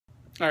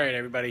All right,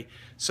 everybody.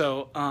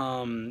 So,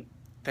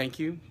 thank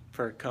you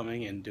for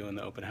coming and doing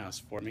the open house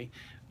for me.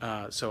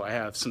 So I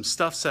have some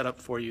stuff set up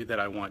for you that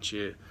I want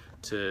you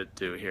to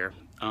do here.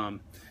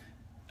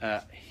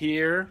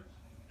 Here,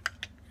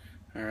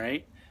 all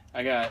right,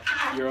 I got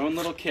your own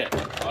little kit.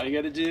 All you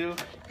got to do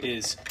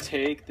is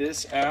take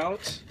this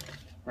out,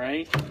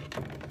 right?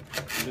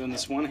 I'm doing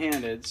this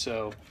one-handed,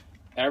 so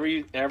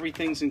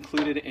everything's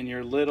included in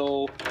your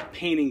little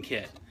painting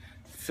kit.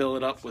 Fill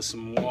it up with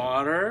some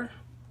water.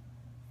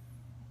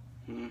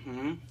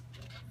 All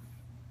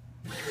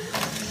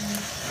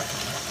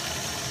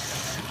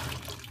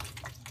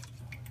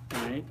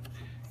right.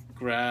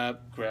 Grab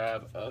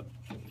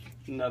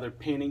another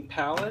painting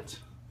palette,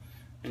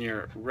 and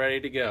you're ready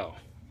to go.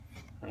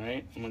 All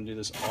right. I'm gonna do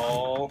this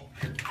all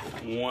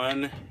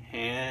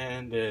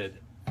one-handed.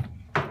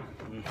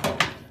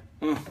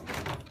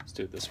 Let's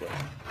do it this way.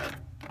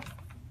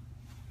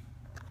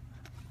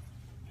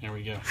 Here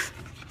we go.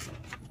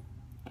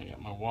 I got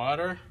my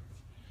water.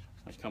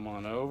 I come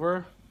on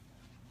over.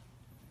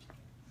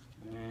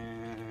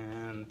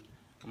 And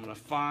I'm gonna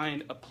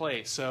find a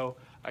place. So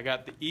I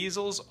got the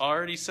easels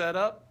already set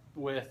up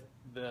with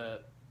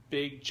the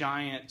big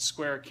giant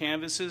square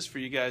canvases for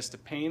you guys to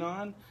paint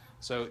on.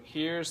 So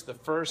here's the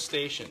first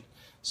station.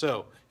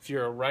 So if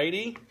you're a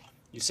righty,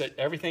 you set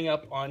everything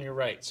up on your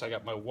right. So I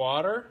got my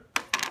water,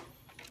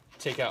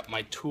 take out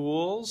my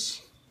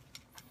tools,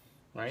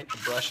 right, the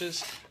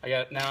brushes.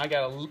 Now I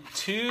got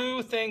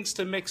two things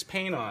to mix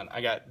paint on.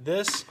 I got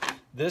this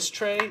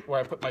tray where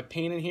I put my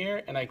paint in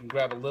here, and I can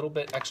grab a little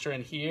bit extra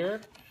in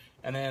here.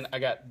 And then I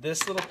got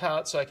this little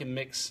palette so I can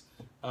mix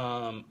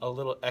a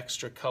little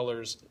extra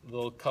colors,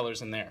 little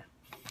colors in there.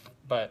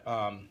 But,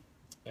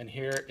 and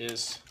here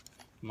is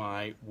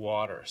my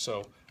water.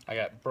 So I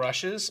got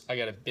brushes. I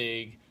got a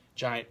big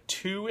giant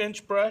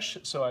 2-inch brush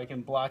so I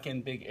can block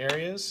in big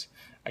areas.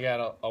 I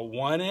got a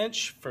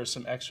 1-inch for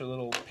some extra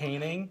little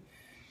painting.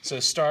 So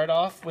start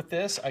off with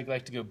this. I'd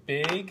like to go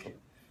big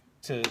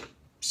to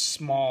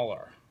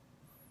smaller.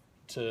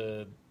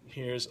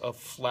 Here's a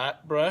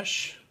flat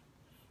brush,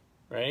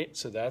 right?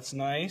 So that's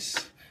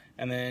nice.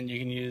 And then you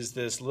can use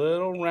this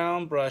little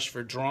round brush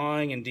for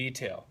drawing and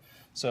detail.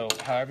 So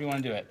however you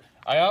want to do it.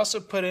 I also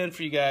put in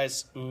for you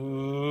guys,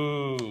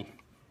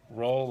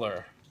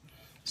 roller.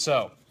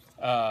 So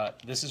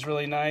this is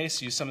really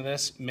nice. Use some of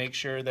this. Make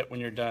sure that when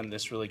you're done,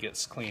 this really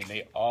gets clean.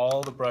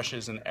 All the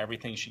brushes and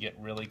everything should get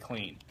really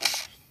clean.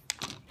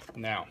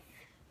 Now,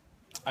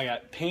 I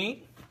got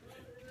paint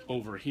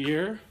over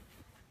here.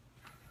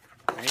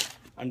 Right.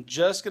 I'm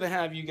just going to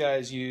have you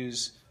guys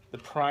use the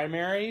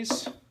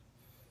primaries.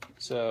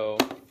 So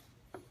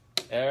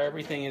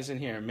everything is in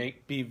here.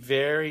 Be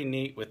very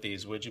neat with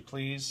these, would you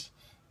please?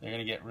 They're going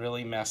to get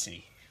really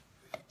messy.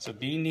 So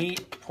be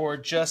neat. Pour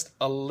just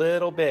a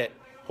little bit.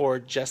 Pour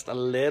just a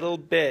little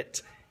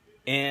bit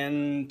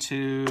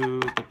into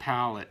the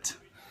palette.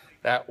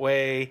 That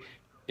way,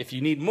 if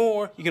you need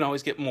more, you can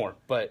always get more.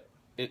 But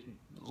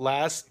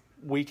last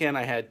weekend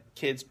I had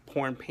kids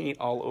pouring paint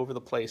all over the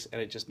place, and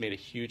it just made a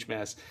huge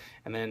mess,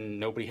 and then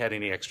nobody had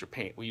any extra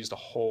paint. We used a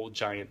whole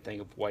giant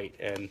thing of white,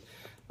 and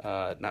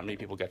not many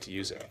people got to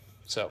use it.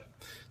 So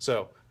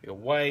you go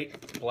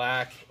white,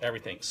 black,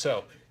 everything.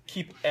 So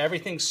keep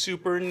everything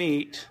super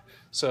neat,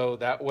 so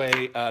that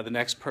way the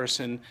next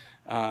person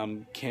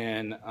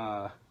can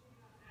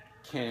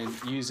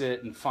use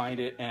it and find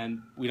it,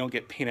 and we don't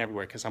get paint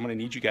everywhere, because I'm going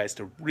to need you guys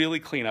to really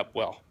clean up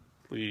well,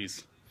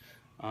 please.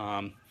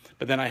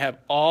 But then I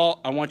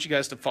want you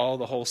guys to follow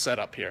the whole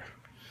setup here.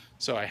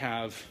 So I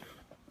have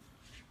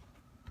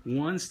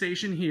one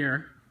station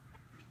here,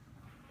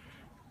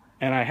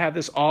 and I have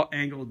this all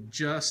angled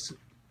just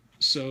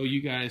so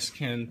you guys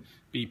can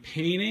be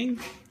painting.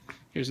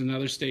 Here's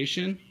another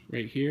station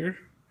right here.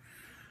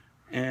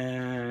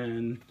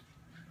 And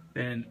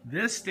then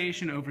this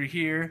station over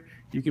here,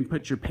 you can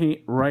put your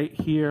paint right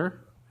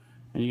here,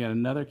 and you got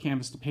another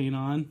canvas to paint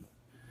on.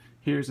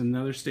 Here's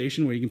another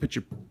station where you can put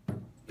your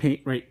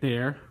paint right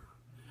there.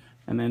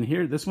 And then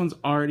here, this one's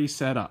already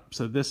set up.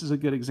 So this is a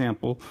good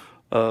example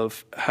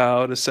of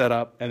how to set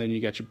up, and then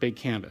you got your big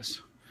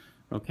canvas.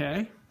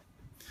 Okay?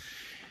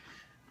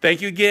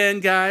 Thank you again,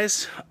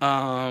 guys.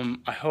 I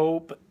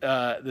hope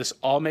this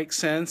all makes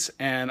sense,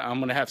 and I'm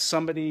gonna have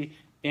somebody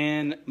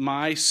in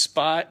my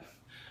spot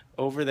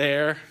over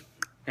there,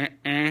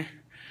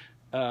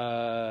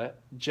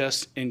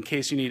 just in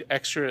case you need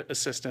extra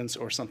assistance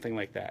or something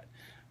like that.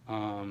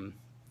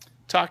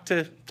 Talk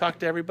to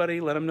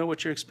everybody, let them know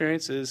what your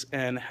experience is,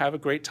 and have a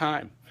great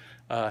time.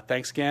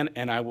 Thanks again,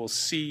 and I will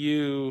see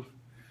you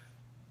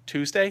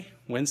Tuesday,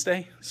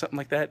 Wednesday, something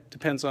like that.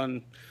 Depends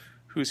on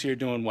who's here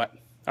doing what.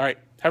 All right,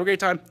 have a great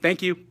time.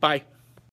 Thank you. Bye.